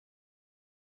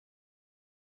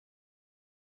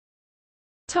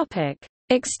Topic: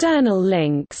 External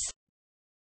links.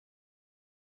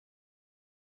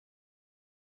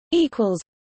 Equals.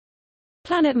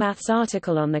 Planet Maths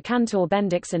article on the Cantor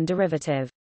Bendixson derivative.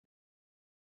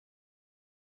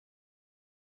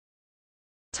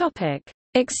 Topic: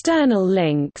 External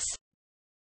links.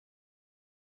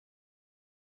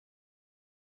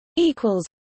 Equals.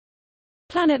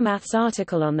 Planet Maths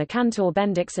article on the Cantor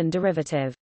Bendixson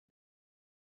derivative.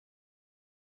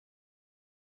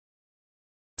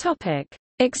 Topic: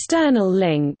 External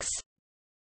links.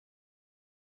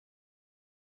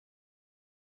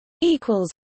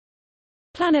 Equals.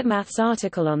 Planet Maths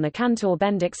article on the Cantor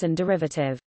Bendixson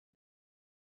derivative.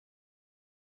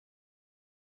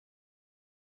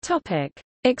 Topic: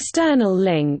 External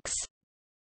links.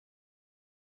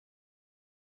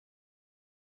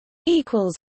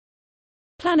 Equals.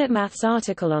 Planet Maths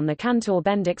article on the Cantor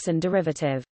Bendixson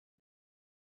derivative.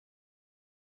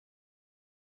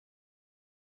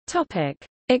 Topic: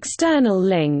 External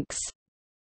links.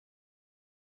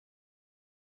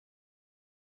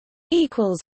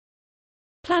 Equals.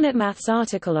 Planet Maths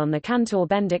article on the Cantor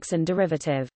Bendixson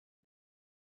derivative.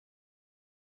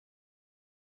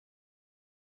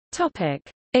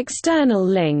 Topic: External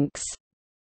links.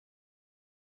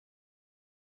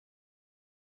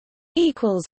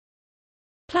 Equals.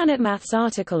 Planet Maths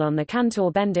article on the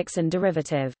Cantor Bendixson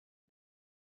derivative.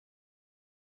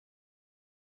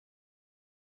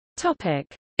 Topic: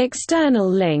 External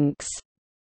links.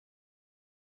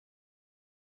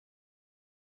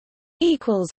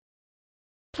 Equals.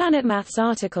 Planet Maths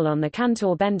article on the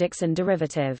Cantor Bendixson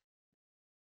derivative.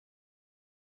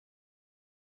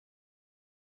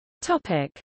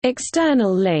 Topic: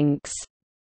 External links.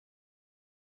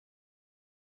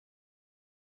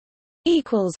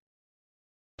 Equals.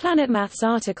 Planet Maths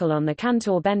article on the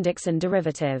Cantor Bendixson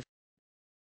derivative.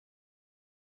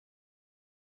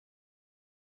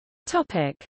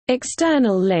 Topic: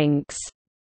 External links.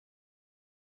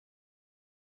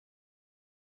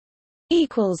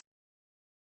 Equals.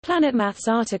 Planet Maths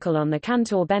article on the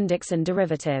Cantor Bendixson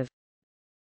derivative.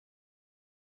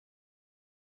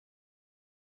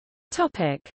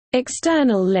 Topic: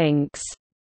 External links.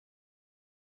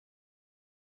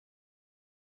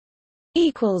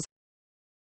 Equals.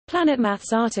 Planet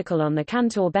Maths article on the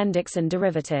Cantor Bendixson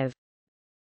derivative.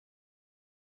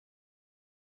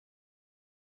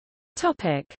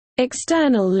 Topic: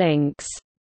 External links.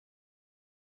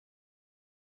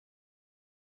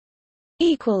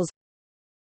 Equals.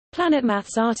 Planet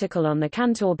Maths article on the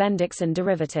Cantor Bendixson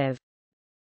derivative.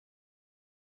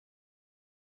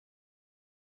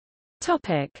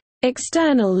 Topic: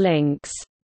 External links.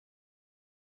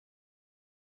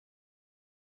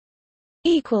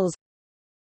 Equals.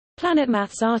 Planet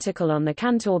Maths article on the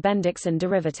Cantor Bendixson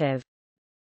derivative.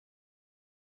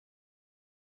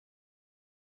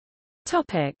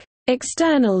 Topic: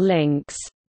 External links.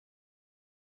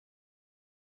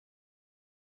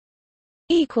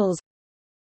 Equals.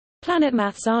 Planet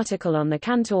Maths article on the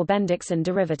Cantor Bendixson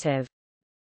derivative.